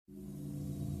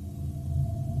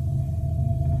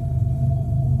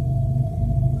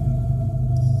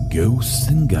Ghosts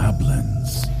and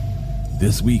Goblins.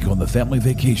 This week on the Family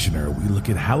Vacationer, we look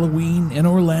at Halloween in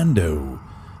Orlando,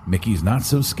 Mickey's Not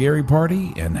So Scary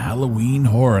Party, and Halloween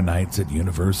Horror Nights at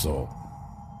Universal.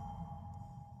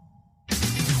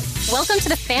 Welcome to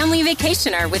the Family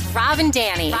Vacationer with Rob and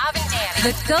Danny.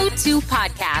 The go-to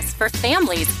podcast for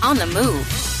families on the move.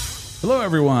 Hello,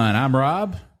 everyone. I'm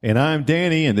Rob. And I'm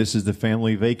Danny, and this is the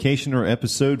Family Vacationer,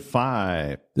 Episode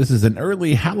 5. This is an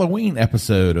early Halloween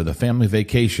episode of the Family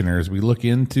Vacationer as we look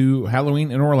into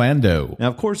Halloween in Orlando. Now,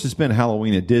 of course, it's been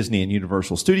Halloween at Disney and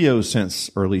Universal Studios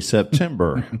since early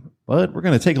September. But we're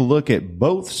going to take a look at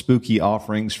both spooky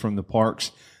offerings from the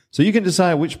parks so you can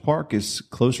decide which park is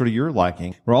closer to your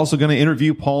liking. We're also going to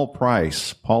interview Paul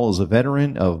Price. Paul is a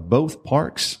veteran of both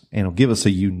parks and will give us a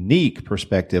unique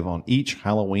perspective on each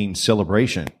Halloween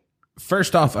celebration.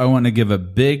 First off, I want to give a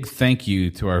big thank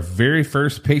you to our very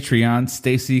first Patreon,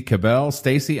 Stacy Cabell.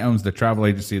 Stacy owns the travel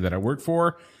agency that I work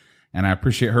for, and I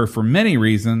appreciate her for many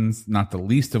reasons, not the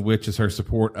least of which is her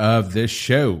support of this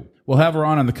show. We'll have her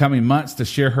on in the coming months to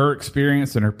share her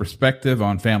experience and her perspective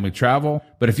on family travel.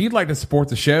 But if you'd like to support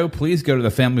the show, please go to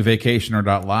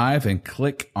thefamilyvacationer.live and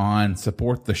click on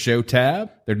Support the Show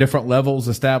tab. There are different levels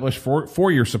established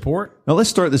for your support. Now, let's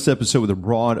start this episode with a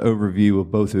broad overview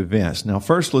of both events. Now,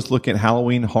 first, let's look at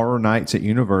Halloween Horror Nights at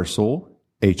Universal,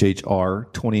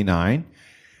 HHR 29.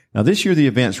 Now, this year, the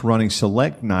event's running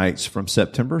select nights from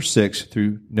September 6th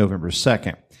through November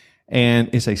 2nd. And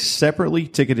it's a separately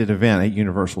ticketed event at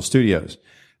Universal Studios.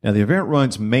 Now, the event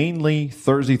runs mainly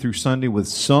Thursday through Sunday with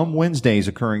some Wednesdays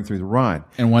occurring through the run.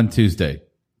 And one Tuesday.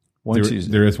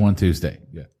 Tuesday. There is one Tuesday.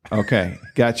 Yeah. Okay.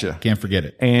 Gotcha. Can't forget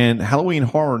it. And Halloween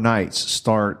Horror Nights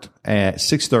start at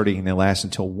 6:30 and they last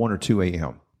until 1 or 2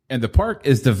 a.m. And the park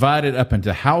is divided up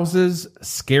into houses,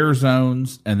 scare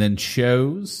zones, and then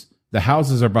shows. The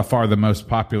houses are by far the most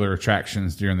popular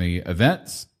attractions during the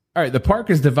events. All right, the park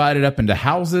is divided up into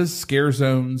houses, scare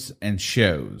zones, and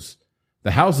shows.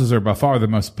 The houses are by far the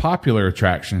most popular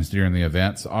attractions during the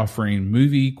events, offering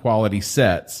movie-quality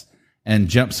sets and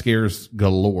jump scares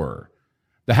galore.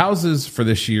 The houses for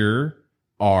this year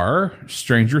are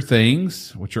Stranger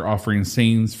Things, which are offering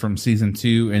scenes from Season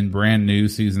 2 and brand new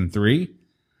Season 3.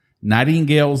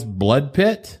 Nightingale's Blood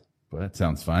Pit. Well, that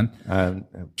sounds fun.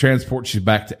 Transports you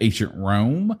back to ancient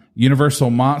Rome. Universal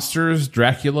Monsters,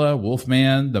 Dracula,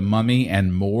 Wolfman, The Mummy,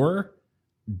 and more.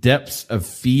 Depths of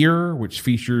Fear, which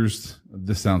features,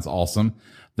 this sounds awesome,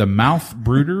 the Mouth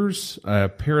Brooders, a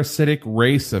parasitic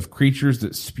race of creatures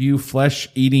that spew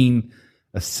flesh-eating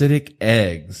acidic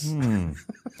eggs.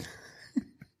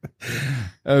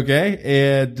 Okay,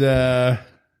 and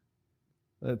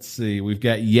let's see. We've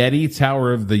got Yeti,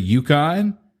 Tower of the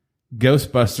Yukon.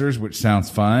 Ghostbusters, which sounds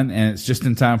fun, and it's just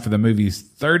in time for the movie's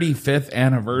 35th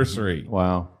anniversary.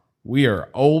 Wow. We are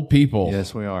old people.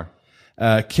 Yes, we are.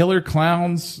 Killer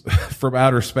Clowns from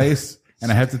Outer Space, and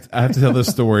I have to tell this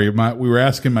story. We were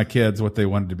asking my kids what they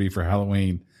wanted to be for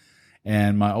Halloween,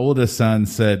 and my oldest son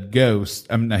said ghosts.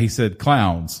 He said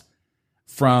clowns.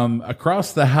 From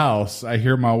across the house, I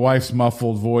hear my wife's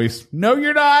muffled voice, "No,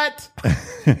 you're not."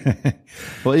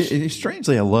 Well,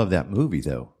 strangely, I love that movie,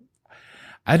 though.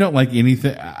 I don't like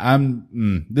anything.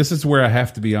 This is where I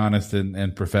have to be honest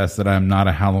and profess that I'm not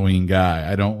a Halloween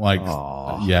guy. I don't like,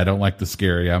 I don't like the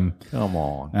scary. Come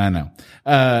on. I know.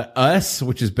 Us,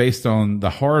 which is based on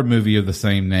the horror movie of the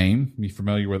same name. You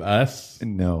familiar with Us?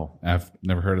 No. I've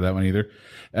never heard of that one either.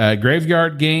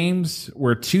 Graveyard Games,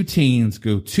 where two teens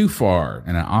go too far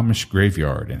in an Amish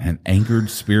graveyard and have angered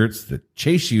spirits that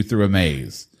chase you through a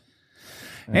maze.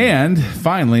 And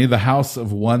finally, the House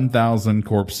of 1,000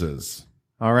 Corpses.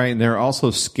 All right, and there are also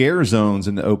scare zones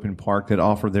in the open park that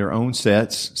offer their own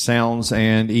sets, sounds,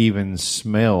 and even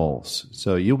smells.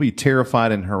 So you'll be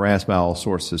terrified and harassed by all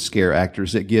sorts of scare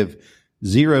actors that give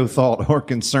zero thought or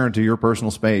concern to your personal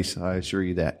space, I assure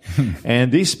you that.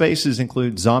 And these spaces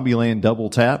include Zombieland Double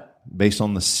Tap, based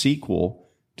on the sequel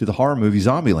to the horror movie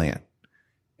Zombieland,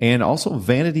 and also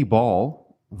Vanity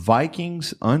Ball,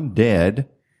 Vikings Undead,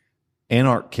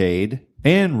 Anarcade,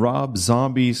 and Rob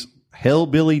Zombie's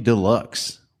Hellbilly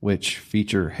Deluxe, which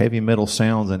feature heavy metal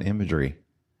sounds and imagery.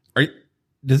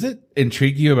 Does it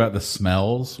intrigue you about the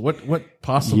smells? What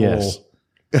possible? Yes.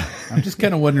 I'm just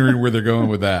kind of wondering where they're going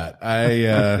with that.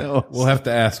 We'll have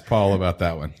to ask Paul about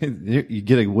that one. You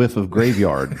get a whiff of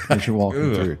graveyard as you're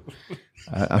walking through.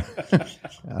 I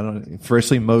don't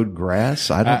freshly mowed grass.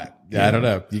 I don't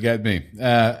know. You got me.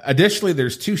 Additionally,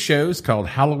 there's two shows called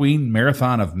Halloween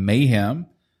Marathon of Mayhem,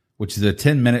 which is a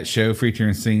 10-minute show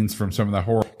featuring scenes from some of the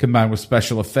horror combined with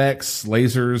special effects,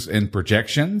 lasers, and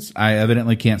projections. I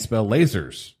evidently can't spell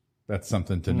lasers, That's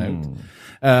something to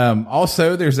note.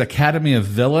 Also, there's Academy of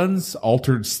Villains,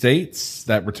 Altered States,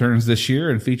 that returns this year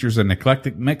and features an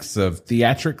eclectic mix of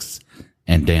theatrics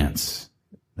and dance.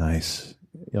 Nice.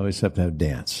 You always have to have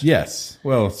dance. Yes.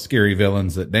 Well, scary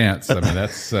villains that dance. I mean,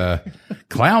 that's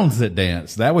clowns that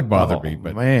dance. That would bother me.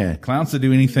 But man, clowns that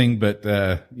do anything but,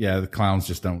 the clowns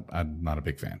just don't. I'm not a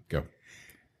big fan. Go.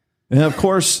 And of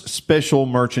course, special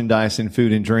merchandise and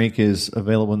food and drink is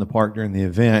available in the park during the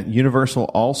event. Universal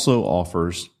also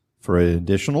offers, for an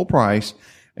additional price,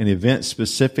 an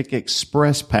event-specific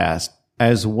express pass,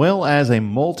 as well as a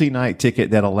multi-night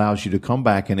ticket that allows you to come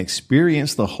back and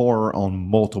experience the horror on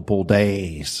multiple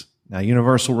days. Now,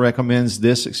 Universal recommends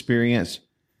this experience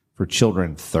for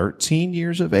children 13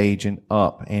 years of age and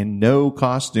up, and no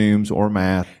costumes or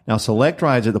masks. Now, select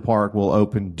rides at the park will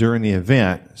open during the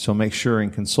event, so make sure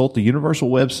and consult the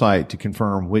Universal website to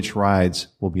confirm which rides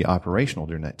will be operational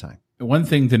during that time. One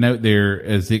thing to note there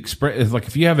is the express is like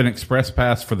if you have an express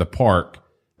pass for the park,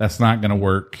 that's not going to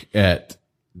work at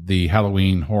the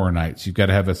Halloween Horror Nights. You've got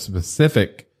to have a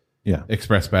specific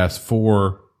express pass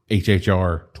for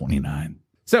HHR 29.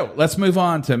 So let's move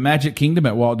on to Magic Kingdom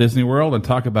at Walt Disney World and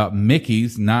talk about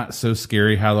Mickey's Not So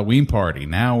Scary Halloween Party.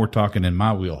 Now we're talking in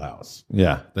my wheelhouse.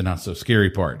 Yeah. The not so scary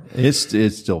part. It's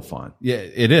still fun. Yeah,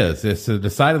 it is. It's a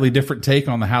decidedly different take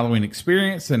on the Halloween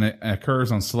experience, and it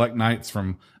occurs on select nights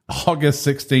from August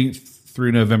 16th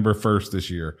through November 1st this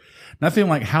year. Nothing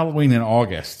like Halloween in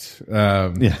August.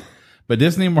 But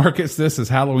Disney markets this as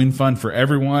Halloween fun for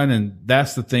everyone, and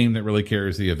that's the theme that really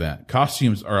carries the event.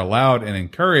 Costumes are allowed and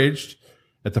encouraged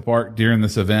at the park during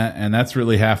this event, and that's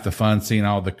really half the fun, seeing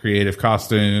all the creative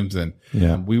costumes. And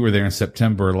we were there in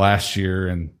September last year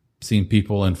and seeing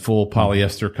people in full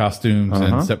polyester costumes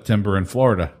in September in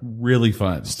Florida. Really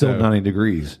fun. Still 90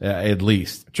 degrees. At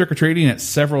least. Trick-or-treating at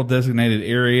several designated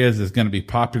areas is going to be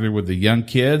popular with the young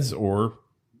kids or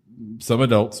some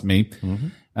adults, me.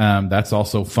 That's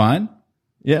also fun.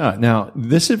 Yeah. Now,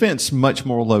 this event's much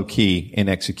more low-key in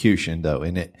execution, though,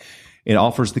 and it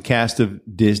offers the cast of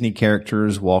Disney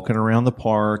characters walking around the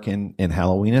park in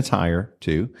Halloween attire,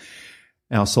 too.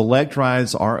 Now, select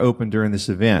rides are open during this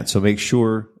event, so make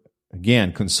sure,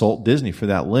 again, consult Disney for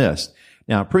that list.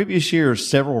 Now, previous years,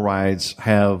 several rides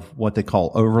have what they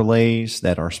call overlays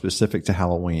that are specific to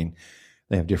Halloween.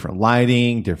 They have different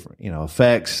lighting, different,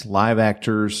 effects, live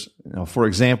actors. For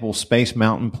example, Space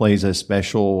Mountain plays a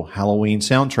special Halloween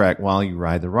soundtrack while you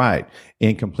ride the ride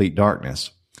in complete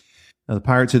darkness. Now, the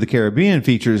Pirates of the Caribbean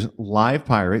features live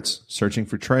pirates searching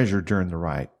for treasure during the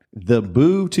ride. The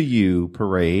Boo to You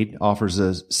parade offers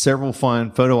us several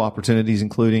fun photo opportunities,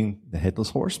 including the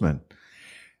Headless Horseman.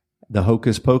 The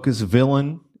Hocus Pocus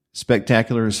Villain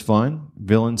Spectacular is fun.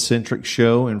 Villain-centric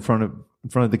show in front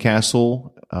of the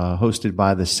castle, hosted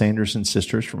by the Sanderson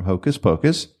sisters from Hocus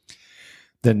Pocus.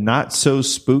 The Not So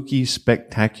Spooky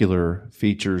Spectacular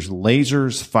features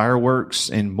lasers, fireworks,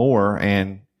 and more,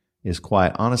 and is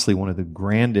quite honestly one of the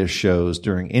grandest shows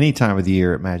during any time of the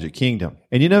year at Magic Kingdom.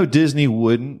 And Disney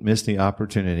wouldn't miss the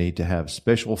opportunity to have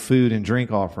special food and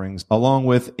drink offerings along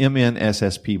with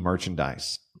MNSSP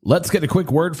merchandise. Let's get a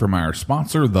quick word from our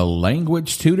sponsor, The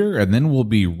Language Tutor, and then we'll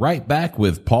be right back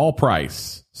with Paul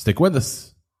Price. Stick with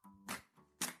us.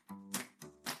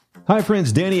 Hi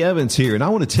friends, Danny Evans here, and I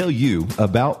want to tell you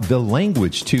about The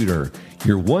Language Tutor,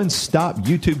 your one-stop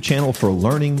YouTube channel for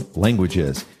learning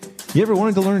languages. You ever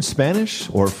wanted to learn Spanish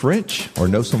or French or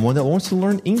know someone that wants to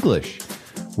learn English?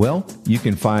 Well, you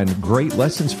can find great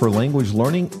lessons for language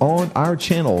learning on our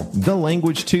channel, The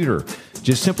Language Tutor.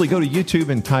 Just simply go to YouTube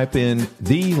and type in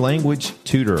The Language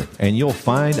Tutor, and you'll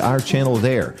find our channel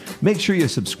there. Make sure you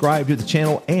subscribe to the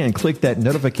channel and click that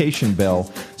notification bell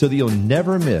so that you'll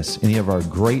never miss any of our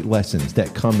great lessons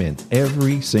that come in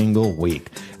every single week.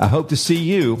 I hope to see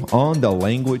you on The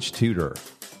Language Tutor.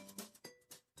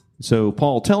 So,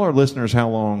 Paul, tell our listeners, how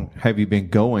long have you been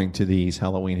going to these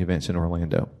Halloween events in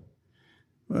Orlando?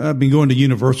 I've been going to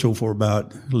Universal for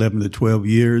about 11 to 12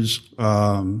 years.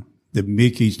 The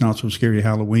Mickey's Not So Scary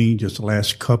Halloween, just the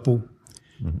last couple.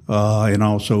 And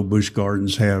also Busch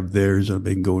Gardens have theirs. I've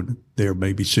been going there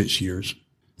maybe 6 years.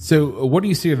 So what do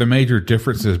you see are the major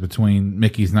differences between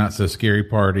Mickey's Not So Scary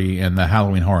Party and the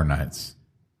Halloween Horror Nights?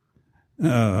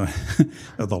 A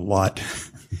lot.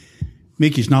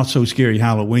 Mickey's Not So Scary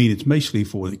Halloween, it's basically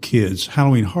for the kids.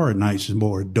 Halloween Horror Nights is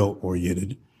more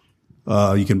adult-oriented.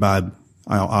 You can buy,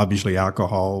 obviously,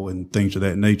 alcohol and things of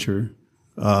that nature.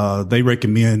 They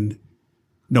recommend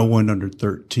no one under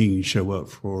 13 show up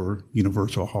for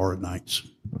Universal Horror Nights.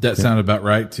 That sound about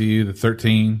right to you, the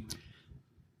 13?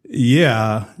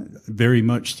 Yeah, very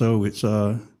much so. It's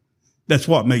that's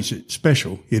what makes it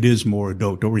special. It is more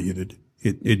adult-oriented.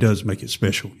 it does make it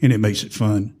special, and it makes it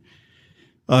fun.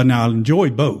 Now, I enjoy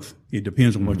both. It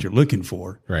depends on what you're looking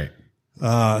for. Right.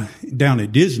 Down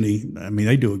at Disney, I mean,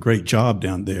 they do a great job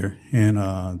down there,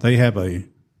 and they have a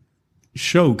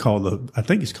show I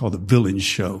think it's called the Villains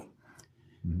Show.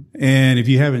 And if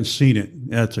you haven't seen it,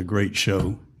 that's a great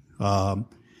show.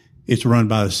 It's run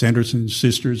by the Sanderson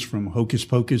sisters from Hocus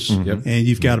Pocus, and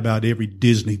you've got about every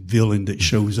Disney villain that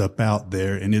shows up out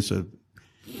there, and it's a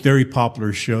very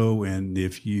popular show. And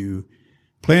if you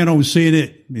plan on seeing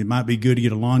it, it might be good to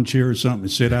get a lawn chair or something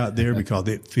and sit out there because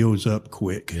it fills up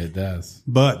quick. It does.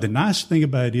 But the nice thing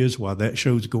about it is while that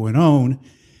show's going on,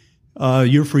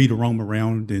 you're free to roam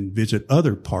around and visit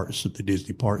other parts of the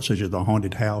Disney park, such as the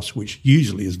haunted house, which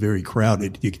usually is very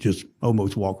crowded. You can just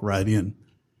almost walk right in.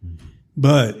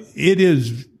 But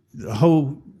the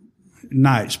whole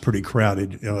night's pretty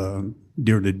crowded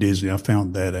during the Disney. I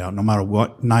found that out. No matter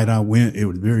what night I went, it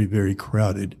was very, very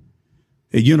crowded.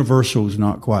 At Universal is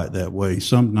not quite that way.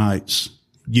 Some nights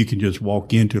you can just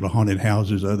walk into the haunted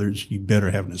houses. Others, you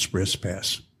better have an express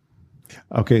pass.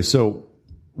 Okay, so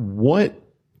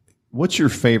what's your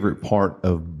favorite part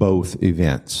of both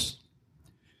events?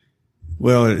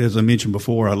 Well, as I mentioned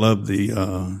before, I love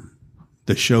the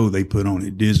show they put on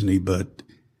at Disney, but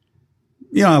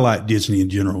I like Disney in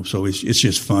general, so it's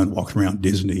just fun walking around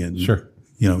Disney and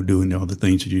doing all the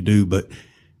things that you do. But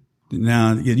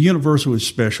now Universal is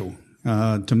special.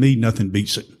 To me, nothing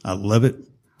beats it. I love it.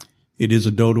 It is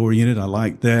adult oriented. I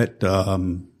like that.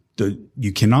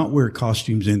 You cannot wear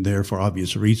costumes in there for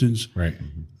obvious reasons. Right.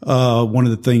 One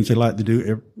of the things they like to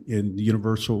do in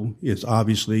Universal is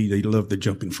obviously they love to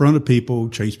jump in front of people,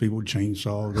 chase people with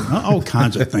chainsaws, all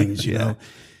kinds of things, you know.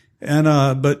 And,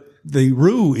 but the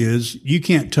rule is you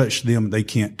can't touch them. They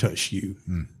can't touch you.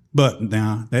 But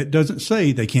now that doesn't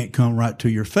say they can't come right to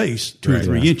your face 2 or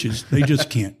 3 inches. They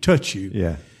just can't touch you.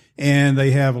 Yeah. And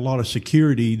they have a lot of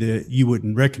security that you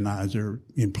wouldn't recognize. They're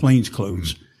in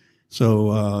plainclothes.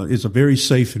 So, it's a very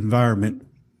safe environment.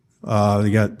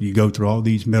 You go through all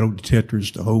these metal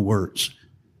detectors, the whole works.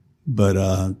 But,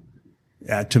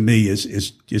 to me,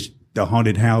 it's just the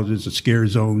haunted houses, the scare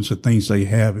zones, the things they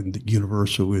have in the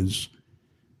Universal is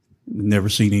never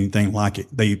seen anything like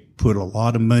it. They put a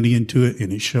lot of money into it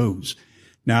and it shows.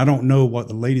 Now, I don't know what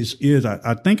the latest is.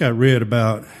 I think I read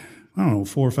about, 4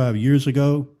 or 5 years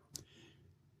ago.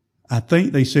 I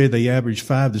think they said they average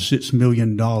 $5 to $6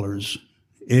 million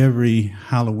every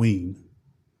Halloween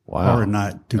horror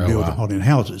night to build the haunted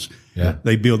houses. Yeah.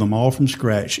 They build them all from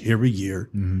scratch every year.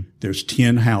 There's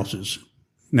 10 houses.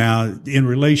 Now, in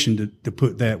relation to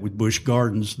put that with Busch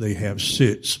Gardens, they have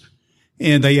 6.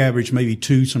 And they average maybe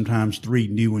 2, sometimes 3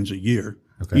 new ones a year.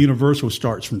 Okay. Universal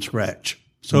starts from scratch.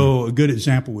 So a good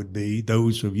example would be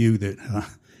those of you that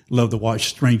love to watch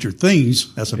Stranger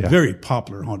Things. That's a very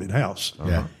popular haunted house.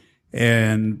 Yeah.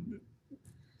 And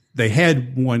they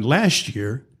had one last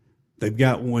year. They've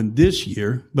got one this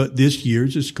year, but this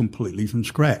year's is completely from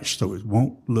scratch. So it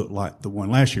won't look like the one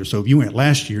last year. So if you went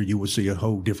last year, you would see a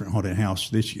whole different haunted house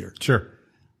this year. Sure.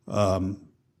 What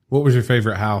was your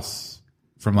favorite house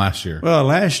from last year? Well,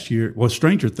 last year,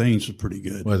 Stranger Things was pretty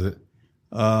good. Was it?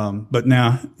 But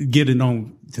now getting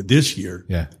on to this year.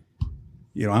 Yeah.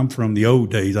 I'm from the old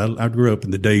days. I grew up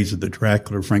in the days of the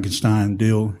Dracula, Frankenstein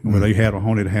deal, where they had a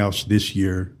haunted house this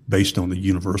year based on the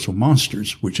Universal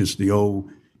Monsters, which is the old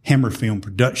Hammer Film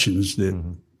Productions that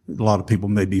a lot of people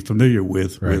may be familiar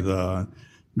with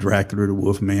Dracula, the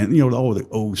Wolfman, all the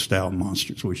old style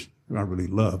monsters, which I really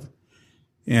love.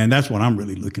 And that's what I'm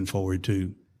really looking forward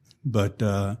to. But,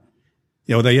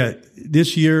 they had,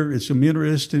 this year, it's some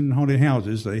interesting haunted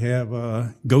houses. They have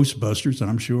Ghostbusters, and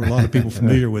I'm sure a lot of people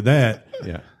familiar with that.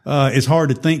 Yeah. It's hard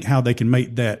to think how they can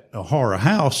make that a horror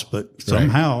house, but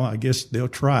somehow I guess they'll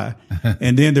try.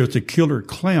 And then there's the Killer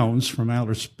Clowns from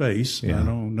Outer Space. Yeah. I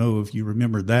don't know if you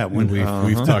remember that one.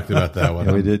 We've talked about that one.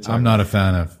 Yeah, we did. I'm not a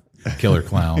fan of Killer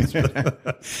Clowns.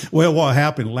 But. Well, what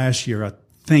happened last year, I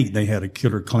think they had a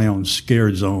Killer Clown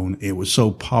scare zone. It was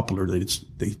so popular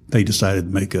that they decided to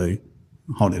make a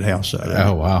haunted house out of it.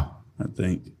 Oh, wow. I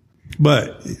think.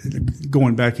 But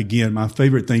going back again, my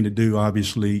favorite thing to do,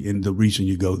 obviously, and the reason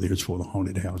you go there is for the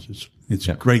haunted houses. It's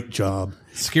a great job.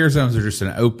 Scare zones are just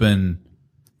an open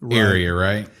area,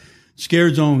 right?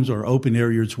 Scare zones are open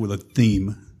areas with a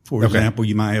theme. For example,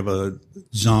 you might have a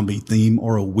zombie theme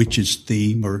or a witches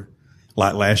theme, or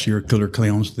like last year, a Killer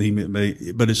Clowns theme.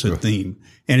 But it's a theme.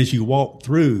 And as you walk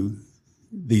through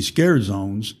these scare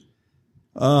zones,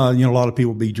 a lot of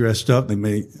people be dressed up. They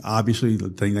may, obviously, the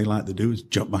thing they like to do is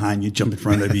jump behind you, jump in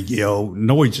front of you, yell.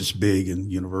 Noise is big in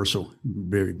Universal,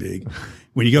 very big.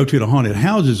 When you go to the haunted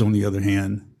houses, on the other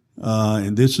hand,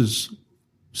 and this is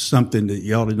something that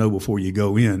you ought to know before you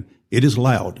go in. It is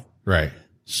loud. Right.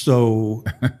 So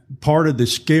part of the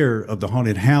scare of the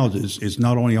haunted houses is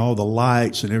not only all the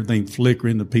lights and everything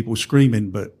flickering, the people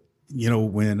screaming, but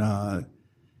when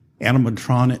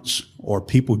animatronics or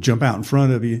people jump out in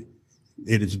front of you,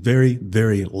 it is very,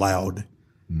 very loud.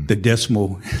 The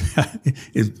decimal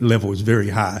level is very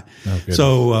high. Oh,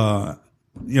 so,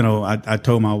 I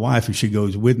told my wife if she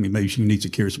goes with me, maybe she needs to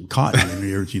carry some cotton in her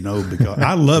ears, because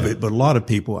I love it, but a lot of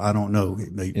people, I don't know,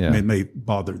 it may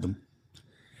bother them.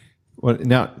 Well,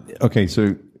 now, okay,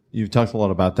 so you've talked a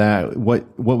lot about that.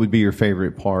 What would be your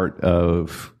favorite part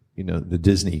of, the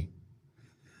Disney?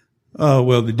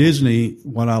 Well, the Disney,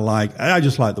 what I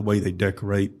just like the way they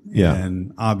decorate. Yeah.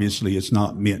 And obviously it's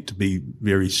not meant to be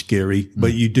very scary,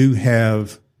 but you do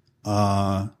have,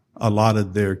 a lot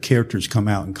of their characters come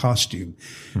out in costume.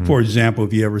 For example,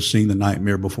 if you ever seen The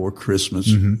Nightmare Before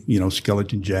Christmas,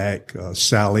 Skeleton Jack,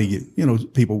 Sally,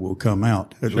 people will come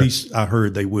out. At least I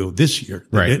heard they will this year.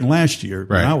 They didn't last year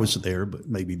when I was there, but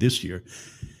maybe this year.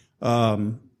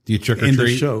 Do you trick or in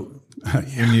treat? the show.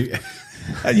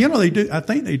 They do. I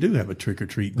think they do have a trick or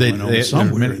treat going on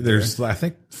somewhere. There's, I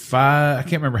think 5. I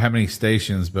can't remember how many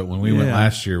stations, but when we went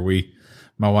last year,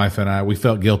 my wife and I, we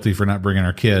felt guilty for not bringing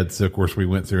our kids. So of course we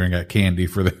went through and got candy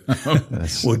for them.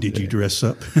 Well, did you dress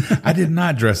up? I did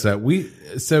not dress up.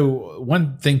 So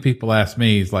one thing people ask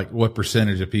me is like, what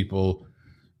percentage of people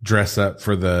dress up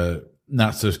for the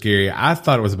not so scary? I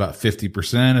thought it was about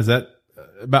 50%. Is that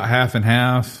about half and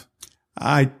half?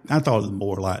 I thought it was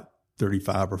more like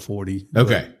 35 or 40.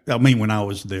 Okay. I mean, when I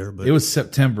was there, but it was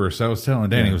September. So I was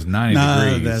telling Danny it was 90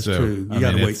 degrees. That's so, true. You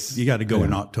got to wait. You got to go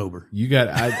in October.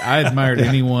 I admired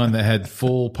anyone that had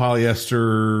full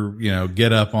polyester,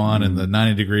 get up on in the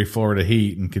 90-degree Florida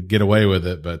heat and could get away with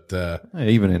it. But,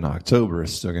 even in October,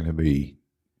 it's still going to be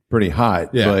pretty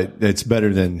hot, but it's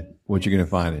better than what you're going to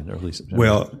find in early September.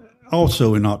 Well,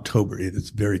 also in October,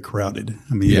 it's very crowded.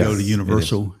 I mean, you go to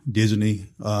Universal, Disney.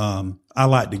 I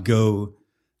like to go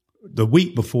the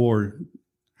week before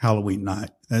Halloween night.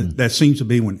 That seems to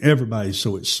be when everybody's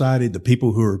so excited. The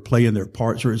people who are playing their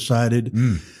parts are excited.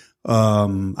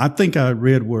 I think I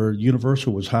read where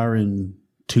Universal was hiring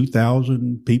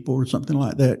 2,000 people or something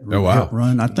like that. Oh, wow.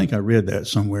 Run. I think I read that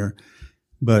somewhere.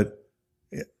 But,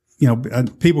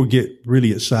 people get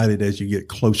really excited as you get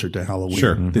closer to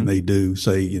Halloween than they do,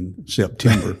 say, in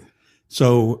September.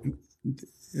 So,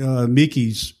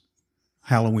 Mickey's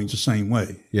Halloween's the same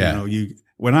way. Yeah.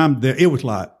 When I'm there, it was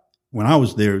like, when I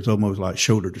was there, it was almost like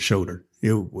shoulder to shoulder.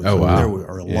 It was, there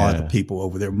were a lot of people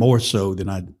over there, more so than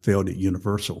I felt at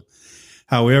Universal.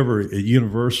 However, at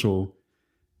Universal,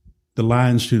 the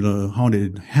lines to the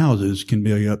haunted houses can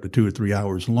be up to 2 or 3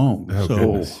 hours long.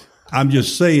 Goodness. I'm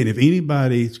just saying, if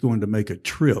anybody's going to make a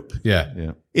trip,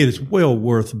 it is well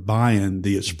worth buying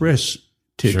the express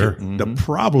ticket. Sure. The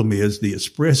problem is the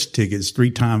express ticket is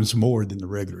 3 times more than the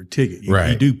regular ticket.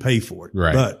 You do pay for it.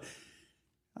 Right. But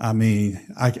I mean,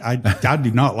 I do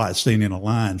not like staying in a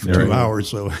line for 2 hours.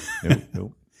 So,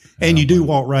 and you do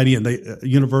walk right in.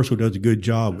 Universal does a good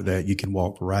job with that. You can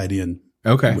walk right in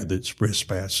with the express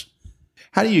pass.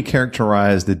 How do you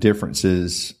characterize the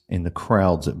differences in the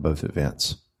crowds at both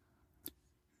events?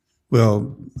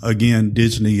 Well, again,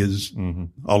 Disney is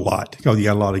a lot because you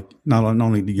got a lot of, not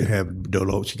only do you have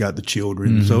adults, you got the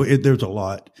children. So there's a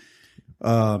lot.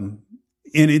 And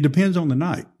it depends on the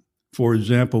night. For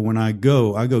example, when I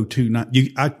go 2 nights.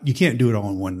 You can't do it all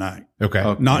in one night.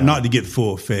 Okay. Not to get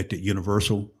full effect at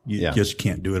Universal. You just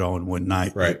can't do it all in one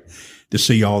night. Right. To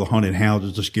see all the haunted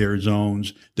houses, the scare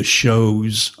zones, the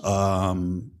shows, all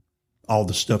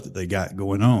the stuff that they got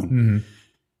going on.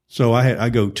 So I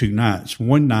go 2 nights.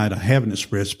 One night I have an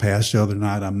express pass. The other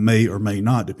night I may or may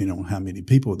not, depending on how many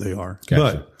people they are.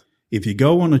 Gotcha. But if you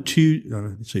go on a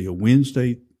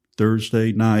Wednesday,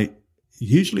 Thursday night,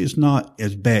 usually it's not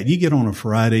as bad. You get on a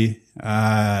Friday, you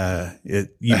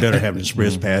better have an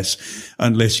express pass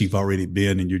unless you've already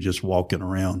been and you're just walking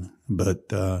around.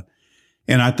 But,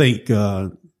 and I think,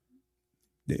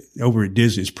 over at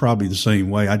Disney, it's probably the same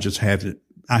way. I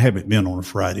haven't been on a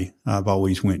Friday. I've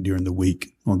always went during the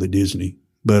week on the Disney,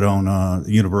 but on,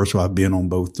 Universal, I've been on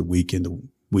both the week and the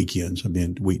weekends. I've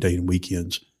been weekday and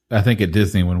weekends. I think at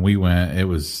Disney when we went, I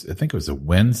think it was a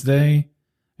Wednesday.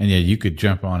 And you could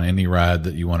jump on any ride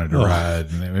that you wanted to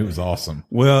ride, and it was awesome.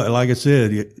 Well, like I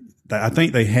said, I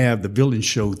think they have the Villain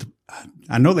Show.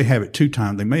 I know they have it 2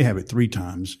 times. They may have it 3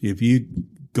 times. If you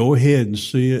go ahead and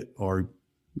see it, or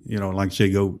like I say,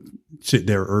 go sit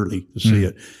there early to see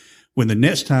it. When the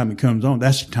next time it comes on,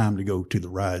 that's the time to go to the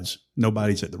rides.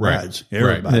 Nobody's at the rides.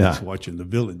 Everybody's watching the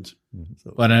villains.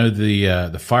 So, Well, I know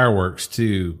the fireworks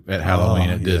too at Halloween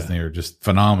at Disney are just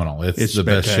phenomenal. It's the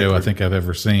best show I think I've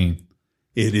ever seen.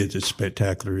 it is. It's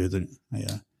spectacular, isn't it?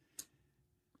 Yeah.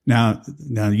 Now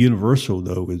Universal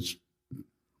though is,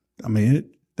 I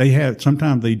mean, they have,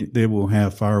 sometimes they will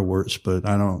have fireworks, but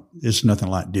it's nothing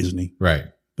like Disney. Right.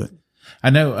 But I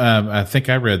know, I think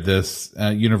I read this,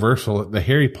 Universal, the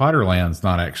Harry Potter land's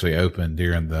not actually open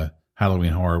during the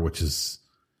Halloween Horror, which is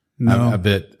a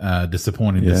bit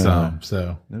disappointing to some.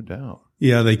 So No doubt.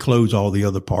 yeah, they close all the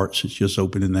other parts. It's just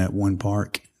open in that one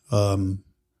park. But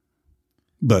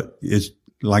it's,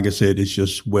 like I said, it's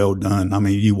just well done. I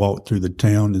mean, you walk through the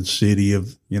town and city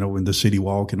of, in the city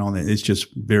walk and all that. It's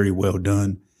just very well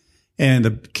done. And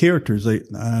the characters, they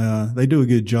do a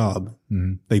good job.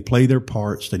 Mm-hmm. They play their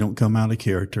parts. They don't come out of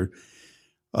character.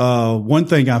 One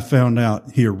thing I found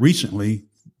out here recently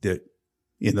that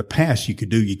in the past you could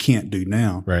do, you can't do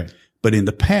now. Right. But in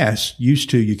the past, you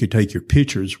could take your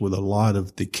pictures with a lot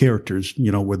of the characters,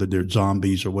 whether they're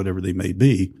zombies or whatever they may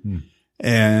be. Mm.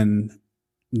 And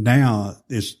now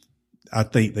I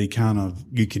think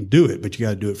you can do it, but you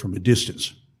got to do it from a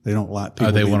distance. They don't like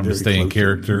people. They want them to stay in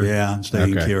character. Yeah, stay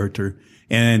in character.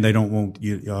 And they don't want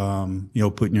you,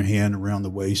 putting your hand around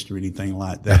the waist or anything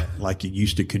like that, like you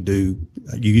used to could do.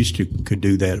 You used to could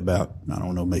do that about, I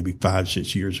don't know, maybe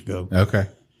 5-6 years ago. Okay.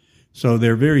 So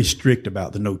they're very strict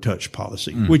about the no touch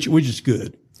policy, which is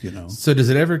good, So does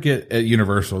it ever get at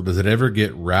Universal? Does it ever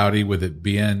get rowdy with it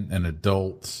being an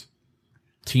adult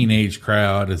teenage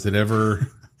crowd? Is it ever?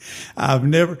 I've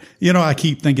never, I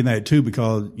keep thinking that too,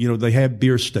 because, they have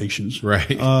beer stations.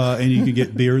 Right. And you can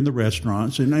get beer in the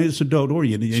restaurants, and it's adult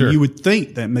oriented. Sure. And you would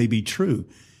think that may be true.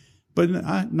 But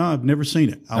I've never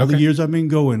seen it. All the years I've been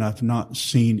going, I've not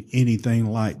seen anything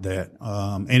like that.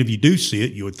 And if you do see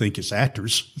it, you would think it's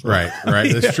actors. Right.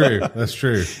 That's true. That's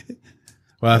true.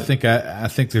 Well, I think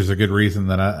there's a good reason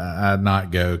that I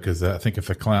not go, because I think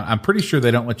if a clown, I'm pretty sure they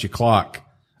don't let you clock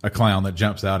a clown that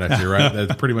jumps out at you, right? They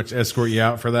pretty much escort you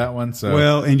out for that one. So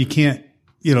well, and you can't,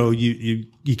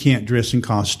 you can't dress in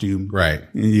costume, right?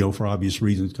 For obvious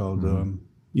reasons, called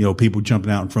people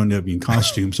jumping out in front of you in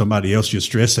costume. Somebody else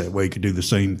just dressed that way could do the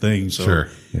same thing. So sure,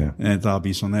 yeah, and it's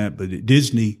obvious on that. But at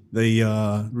Disney, they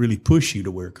really push you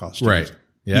to wear costumes, right?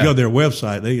 Yeah. You go to their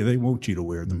website, they want you to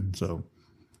wear them. So.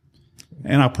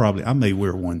 And I may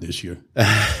wear one this year.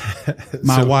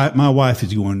 My wife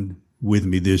is going with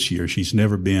me this year. She's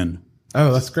never been.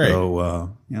 Oh, that's great.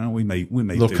 So, we may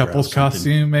little couple's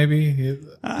costume, maybe.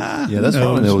 Yeah, that's what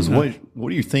I want to know is what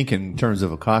do you think in terms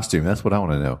of a costume? That's what I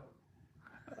want to know.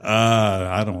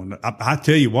 I don't know. I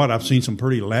tell you what, I've seen some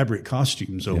pretty elaborate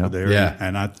costumes over there. Yeah.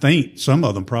 And I think some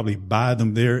of them probably buy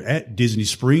them there at Disney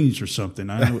Springs or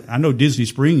something. I know Disney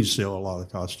Springs sell a lot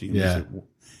of costumes. Yeah.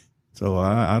 So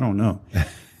I don't know.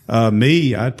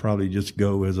 Me, I'd probably just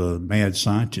go as a mad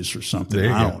scientist or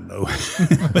something. I don't know.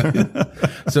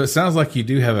 So it sounds like you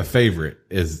do have a favorite.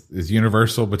 Is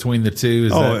Universal between the two?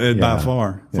 By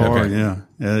far, Okay. yeah.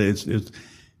 It's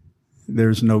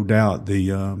there's no doubt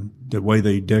the way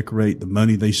they decorate, the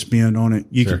money they spend on it.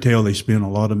 You can tell they spend a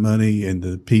lot of money, and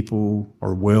the people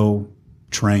are well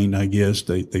trained. I guess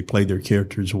they play their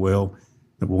characters well.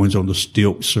 The ones on the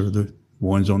stilts or the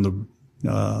ones on the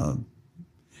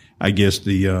I guess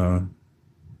the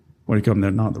what do you call them? They're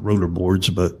not the roller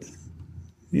boards, but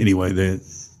anyway,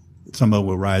 some of them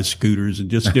will ride scooters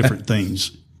and just different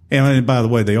things. And by the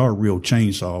way, they are real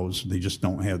chainsaws. They just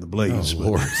don't have the blades. Oh,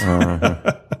 Lord.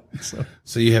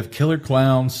 So you have killer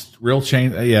clowns, real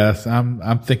chain. Yes,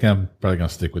 I'm thinking I'm probably going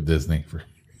to stick with Disney for.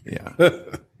 Yeah.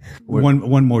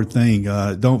 One more thing.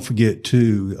 Don't forget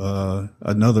too,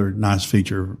 another nice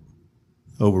feature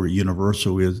over at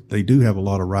Universal is they do have a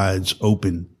lot of rides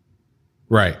open.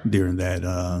 Right. During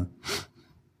that.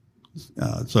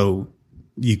 So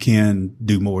you can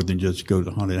do more than just go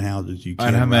to haunted houses. You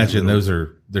can. I imagine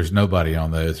there's nobody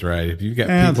on those, right? If you've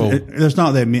got people. There's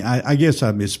not that many. I guess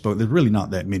I misspoke. There's really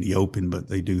not that many open, but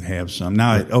they do have some.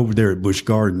 Now over there at Busch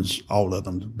Gardens, all of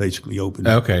them basically open.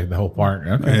 Okay. The whole park.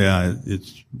 Okay. Yeah.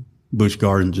 It's Busch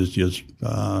Gardens is just,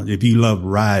 if you love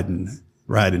riding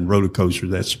roller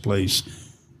coasters, that's the place.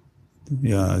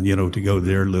 Yeah, to go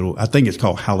there I think it's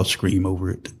called Howl-O-Scream over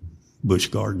at Busch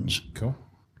Gardens. Cool. All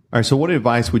right. So what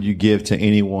advice would you give to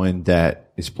anyone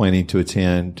that is planning to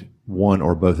attend one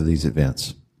or both of these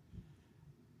events?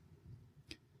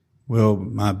 Well,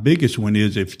 my biggest one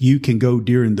is if you can go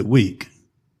during the week,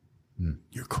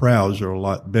 your crowds are a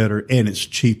lot better and it's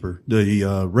cheaper.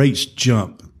 The rates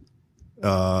jump.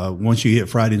 Once you hit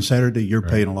Friday and Saturday, you're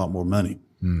paying a lot more money.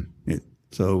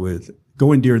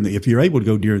 If you're able to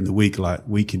go during the week like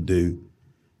we can do,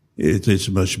 it's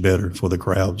much better for the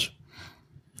crowds.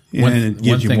 and it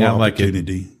gives you more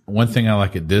opportunity. One thing I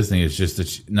like at Disney is just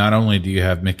that not only do you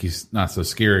have Mickey's Not So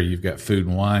Scary, you've got food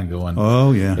and wine going.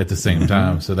 Oh yeah, at the same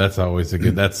time. So that's always a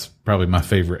good. That's probably my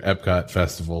favorite Epcot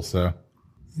festival. So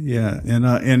yeah,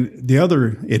 and the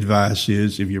other advice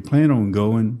is if you're planning on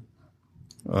going,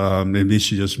 and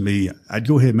this is just me, I'd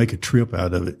go ahead and make a trip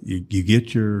out of it. You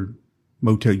get your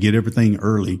motel, get everything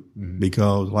early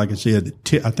because, like I said,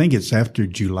 I think it's after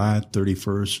July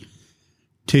 31st.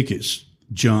 Tickets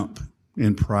jump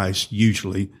in price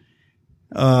usually.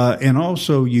 And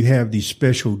also you have these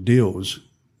special deals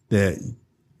that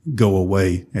go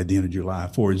away at the end of July.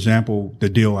 For example, the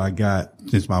deal I got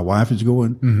since my wife is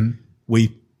going,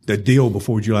 the deal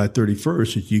before July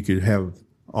 31st is you could have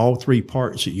all 3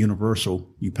 parks at Universal.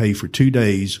 You pay for 2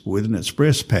 days with an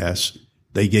express pass.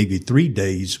 They gave you 3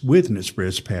 days with an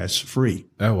express pass free.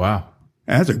 Oh, wow.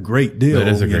 That's a great deal. That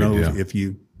is a great deal. If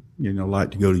you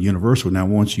like to go to Universal. Now,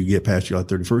 once you get past July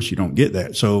 31st, you don't get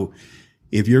that. So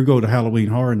if you go to Halloween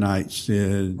Horror Nights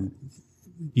and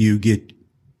you get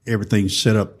everything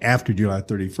set up after July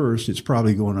 31st, it's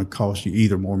probably going to cost you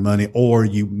either more money or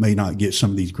you may not get some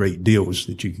of these great deals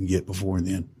that you can get before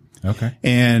then. Okay.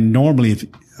 And normally, if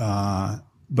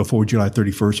before July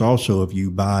 31st, also, if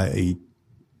you buy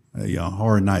a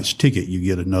Horror Nights ticket, you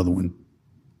get another one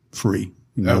free,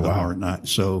 another Horror Night.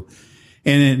 So,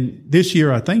 and then this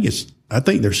year, I think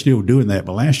they're still doing that,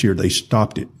 but last year they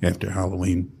stopped it after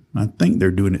Halloween. I think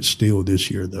they're doing it still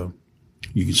this year, though.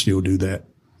 You can still do that.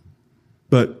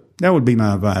 But that would be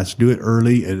my advice. Do it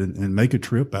early and make a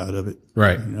trip out of it.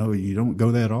 Right. You don't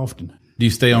go that often. Do you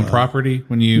stay on property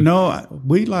when you? No,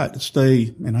 we like to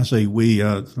stay, and I say we,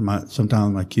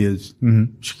 sometimes my kids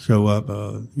show up,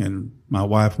 and my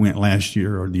wife went last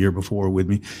year or the year before with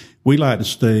me. We like to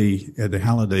stay at the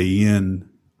Holiday Inn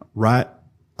right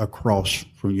across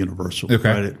from Universal.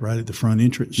 Okay. Right at the front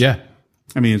entrance. Yeah.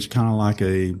 I mean, it's kind of like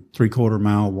a 3/4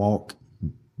 mile walk,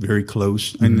 very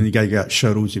close. And then you got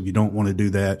shuttles if you don't want to do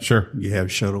that. Sure. You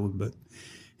have shuttles,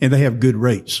 and they have good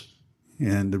rates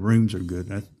and the rooms are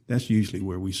good. That's usually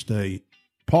where we stay.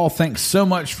 Paul, thanks so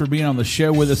much for being on the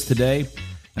show with us today.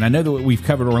 And I know that we've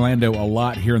covered Orlando a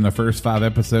lot here in the first 5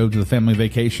 episodes of The Family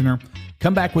Vacationer.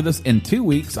 Come back with us in 2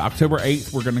 weeks. October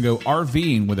 8th, we're going to go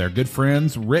RVing with our good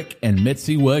friends Rick and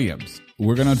Mitzi Williams.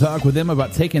 We're going to talk with them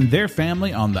about taking their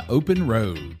family on the open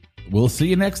road. We'll see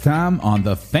you next time on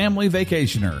The Family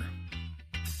Vacationer.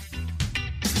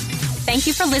 Thank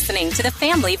you for listening to The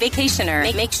Family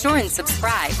Vacationer. Make sure and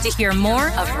subscribe to hear more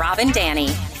of Rob and Danny.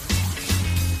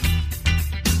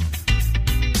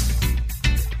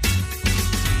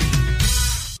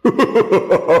 Ha ha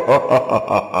ha ha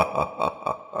ha ha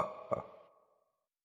ha.